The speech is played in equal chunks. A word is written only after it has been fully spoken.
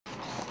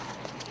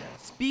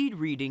Speed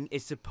reading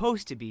is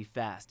supposed to be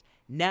fast.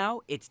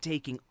 Now it's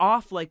taking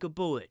off like a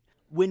bullet.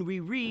 When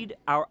we read,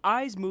 our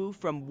eyes move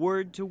from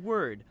word to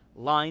word,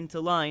 line to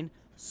line,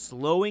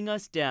 slowing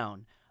us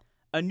down.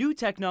 A new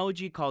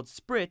technology called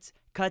Spritz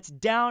cuts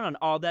down on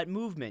all that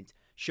movement,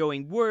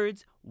 showing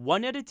words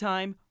one at a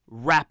time,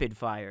 rapid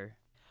fire.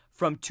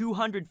 From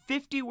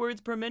 250 words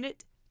per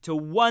minute to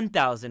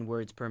 1,000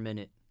 words per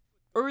minute.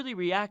 Early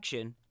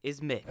reaction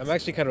is mixed. I'm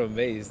actually kind of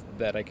amazed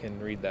that I can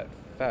read that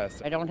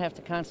fast. I don't have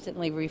to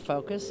constantly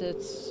refocus.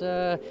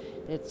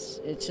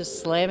 It's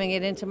just slamming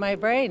it into my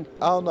brain.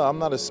 I don't know. I'm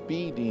not a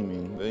speed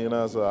demon,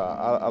 so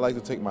I like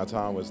to take my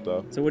time with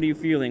stuff. So what are you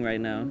feeling right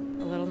now?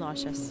 A little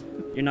nauseous.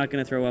 You're not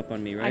going to throw up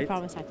on me, right? I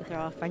promise not to throw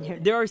up on you.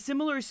 There are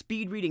similar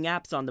speed reading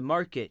apps on the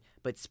market,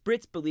 but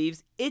Spritz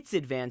believes its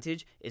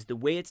advantage is the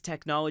way its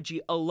technology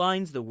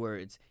aligns the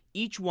words,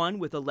 each one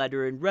with a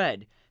letter in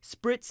red.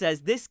 Spritz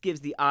says this gives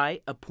the eye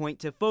a point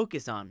to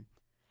focus on.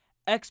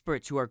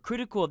 Experts who are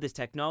critical of this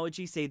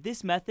technology say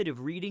this method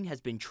of reading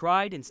has been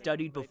tried and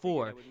studied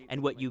before,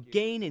 and what you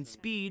gain in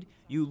speed,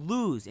 you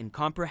lose in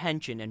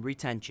comprehension and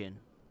retention.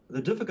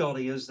 The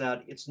difficulty is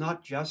that it's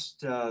not just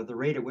the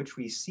rate at which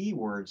we see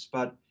words,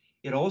 but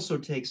it also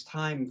takes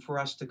time for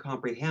us to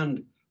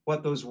comprehend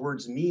what those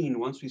words mean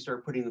once we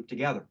start putting them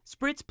together.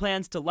 Spritz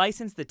plans to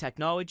license the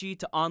technology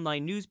to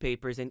online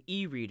newspapers and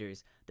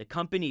e-readers. The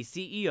company's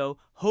CEO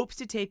hopes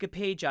to take a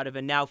page out of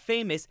a now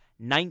famous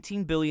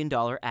 $19 billion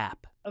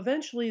app.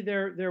 Eventually,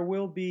 there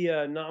will be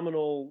a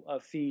nominal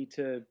fee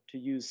to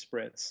use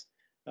Spritz,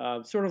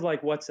 sort of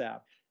like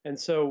WhatsApp. And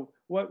so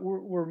what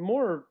we're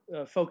more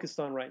focused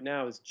on right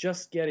now is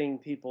just getting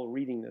people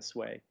reading this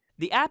way.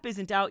 The app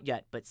isn't out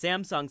yet, but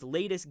Samsung's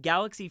latest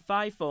Galaxy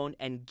 5 phone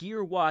and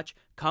Gear watch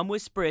come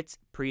with Spritz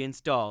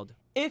pre-installed.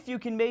 If you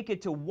can make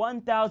it to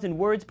 1,000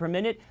 words per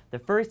minute, the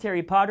first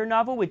Harry Potter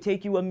novel would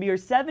take you a mere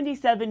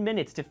 77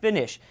 minutes to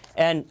finish.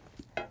 And,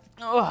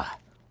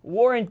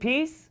 War and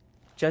Peace?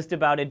 Just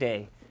about a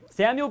day.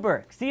 Samuel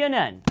Burke,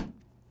 CNN,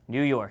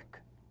 New York.